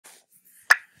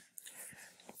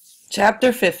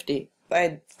Chapter 50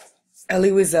 by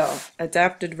Elie Wiesel,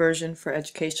 adapted version for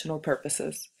educational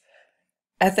purposes.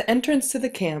 At the entrance to the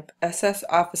camp, SS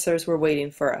officers were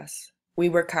waiting for us. We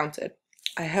were counted.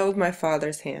 I held my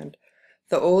father's hand,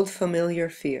 the old familiar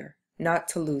fear, not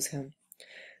to lose him.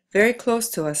 Very close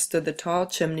to us stood the tall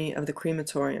chimney of the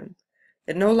crematorium.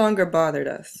 It no longer bothered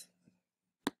us.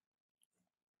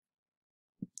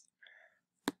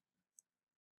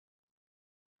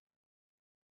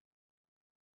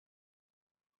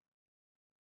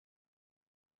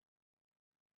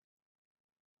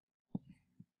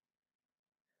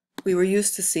 We were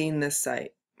used to seeing this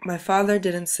sight. My father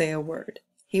didn't say a word.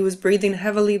 He was breathing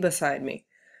heavily beside me.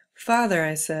 "Father,"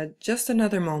 I said, "just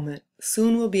another moment.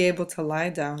 Soon we'll be able to lie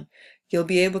down. You'll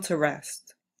be able to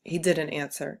rest." He didn't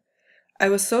answer. I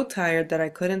was so tired that I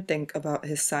couldn't think about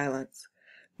his silence.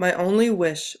 My only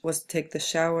wish was to take the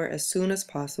shower as soon as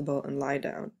possible and lie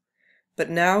down.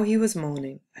 But now he was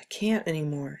moaning, "I can't any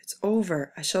more. It's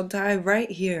over. I shall die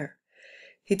right here."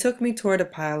 He took me toward a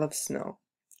pile of snow.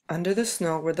 Under the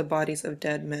snow were the bodies of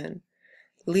dead men.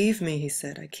 "Leave me," he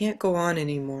said. "I can't go on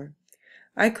any more."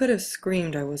 I could have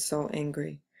screamed, I was so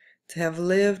angry. To have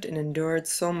lived and endured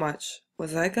so much,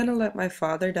 was I going to let my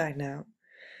father die now?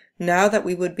 Now that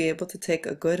we would be able to take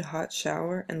a good hot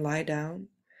shower and lie down?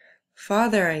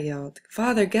 "Father," I yelled.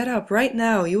 "Father, get up right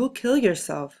now. You will kill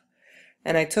yourself."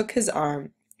 And I took his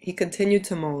arm. He continued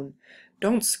to moan.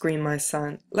 "Don't scream, my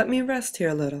son. Let me rest here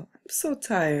a little. I'm so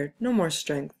tired. No more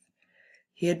strength."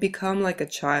 He had become like a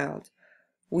child,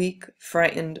 weak,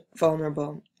 frightened,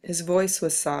 vulnerable. His voice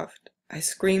was soft. I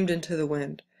screamed into the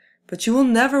wind. "But you will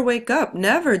never wake up,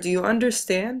 never, do you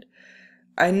understand?"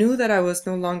 I knew that I was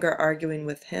no longer arguing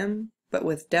with him, but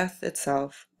with death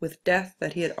itself, with death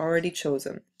that he had already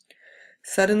chosen.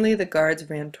 Suddenly the guards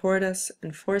ran toward us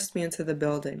and forced me into the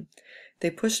building.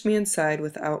 They pushed me inside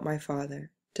without my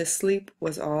father. To sleep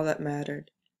was all that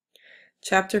mattered.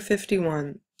 Chapter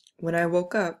 51. When I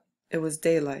woke up, it was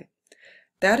daylight.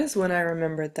 That is when I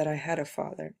remembered that I had a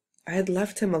father. I had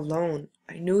left him alone.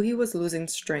 I knew he was losing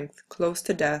strength, close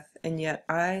to death, and yet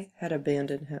I had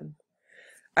abandoned him.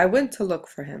 I went to look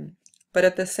for him, but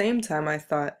at the same time I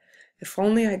thought, if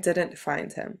only I didn't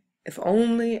find him. If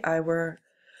only it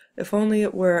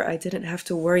were I didn't have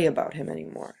to worry about him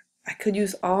anymore. I could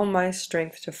use all my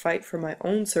strength to fight for my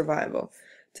own survival,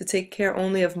 to take care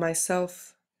only of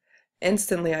myself.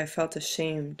 Instantly I felt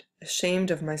ashamed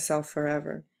of myself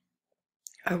forever.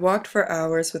 I walked for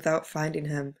hours without finding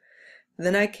him.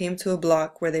 Then I came to a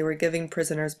block where they were giving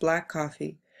prisoners black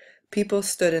coffee. People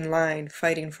stood in line,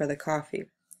 fighting for the coffee.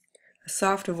 A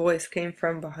soft voice came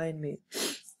from behind me.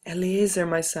 "Eliezer,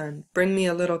 my son, bring me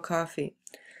a little coffee."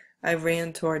 I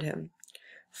ran toward him.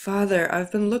 "Father,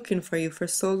 I've been looking for you for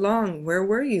so long. Where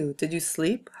were you? Did you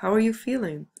sleep? How are you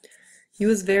feeling?" He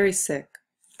was very sick.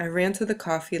 I ran to the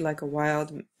coffee like a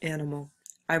wild animal.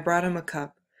 I brought him a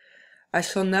cup. I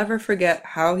shall never forget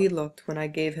how he looked when I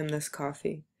gave him this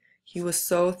coffee. He was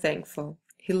so thankful.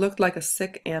 He looked like a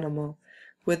sick animal.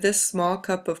 With this small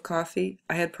cup of coffee,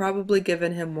 I had probably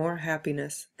given him more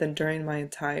happiness than during my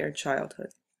entire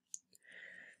childhood.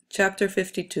 Chapter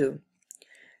 52.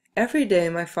 Every day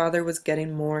my father was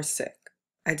getting more sick.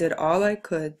 I did all I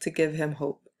could to give him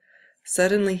hope.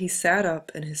 Suddenly he sat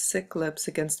up and his sick lips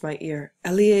against my ear.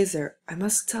 "Eliezer, I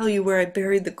must tell you where I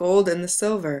buried the gold and the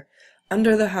silver.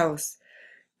 Under the house."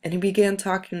 And he began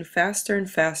talking faster and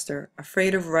faster,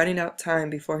 afraid of running out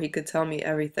time before he could tell me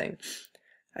everything.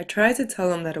 I tried to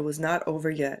tell him that it was not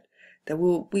over yet, that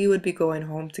we would be going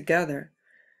home together.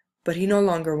 But he no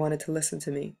longer wanted to listen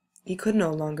to me. He could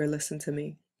no longer listen to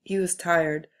me. He was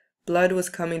tired. Blood was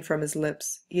coming from his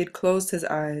lips. He had closed his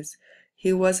eyes.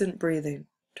 He wasn't breathing.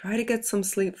 "Try to get some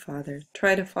sleep, Father.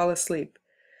 Try to fall asleep."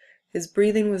 His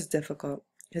breathing was difficult.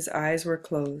 His eyes were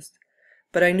closed.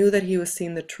 But I knew that he was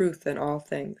seeing the truth in all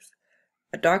things.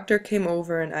 A doctor came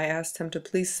over and I asked him to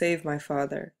please save my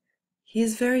father. "He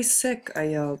is very sick," I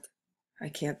yelled. "I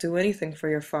can't do anything for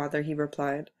your father," he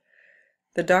replied.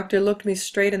 The doctor looked me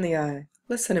straight in the eye.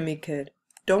 "Listen to me, kid.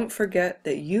 Don't forget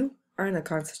that you are in a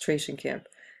concentration camp.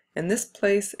 In this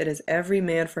place it is every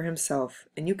man for himself,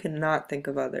 and you cannot think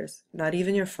of others, not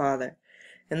even your father.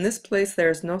 In this place there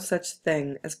is no such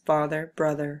thing as father,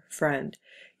 brother, friend.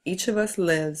 Each of us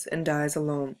lives and dies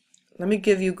alone. Let me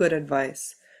give you good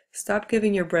advice. Stop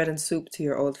giving your bread and soup to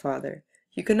your old father.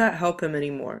 You cannot help him any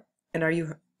more, and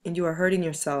you are hurting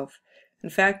yourself. In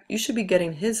fact, you should be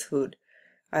getting his food."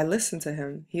 I listened to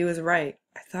him. He was right.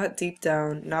 I thought deep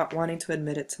down, not wanting to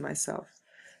admit it to myself.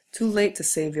 Too late to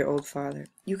save your old father.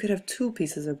 You could have 2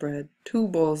 pieces of bread, 2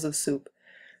 bowls of soup.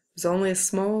 It was only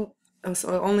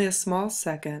a small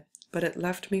second, but it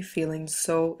left me feeling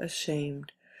so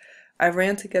ashamed. I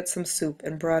ran to get some soup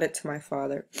and brought it to my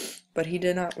father, but he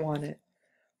did not want it.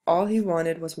 All he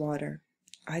wanted was water.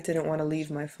 I didn't want to leave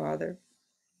my father.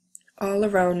 All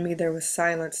around me there was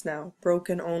silence now,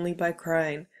 broken only by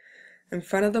crying. In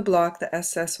front of the block the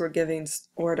SS were giving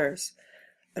orders.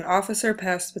 An officer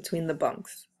passed between the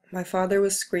bunks. My father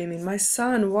was screaming, "My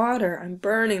son, water! I'm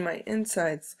burning my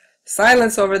insides!"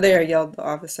 "Silence over there!" yelled the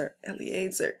officer.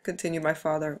 "Eliezer," continued my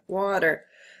father, "water!"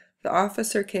 The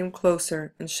officer came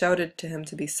closer and shouted to him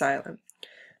to be silent.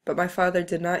 But my father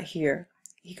did not hear.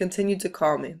 He continued to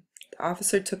call me. The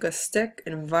officer took a stick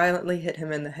and violently hit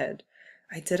him in the head.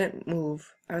 I didn't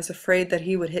move. I was afraid that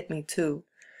he would hit me too.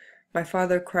 My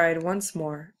father cried once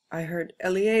more. I heard,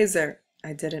 "Eliezer!"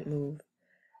 I didn't move.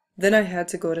 Then I had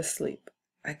to go to sleep.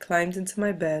 I climbed into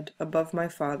my bed above my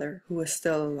father, who was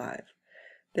still alive.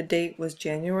 The date was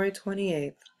January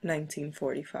 28th,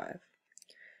 1945.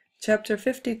 Chapter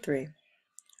 53.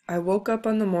 I woke up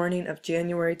on the morning of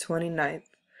January 29th.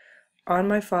 On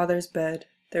my father's bed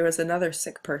there was another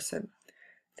sick person.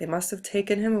 They must have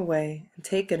taken him away and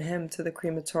taken him to the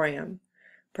crematorium.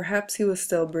 Perhaps he was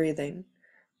still breathing.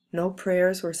 No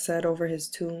prayers were said over his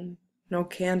tomb, no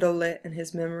candle lit in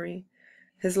his memory.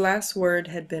 His last word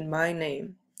had been my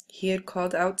name. He had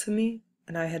called out to me,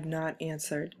 and I had not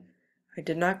answered. I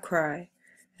did not cry,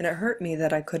 and it hurt me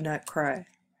that I could not cry,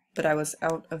 but I was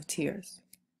out of tears.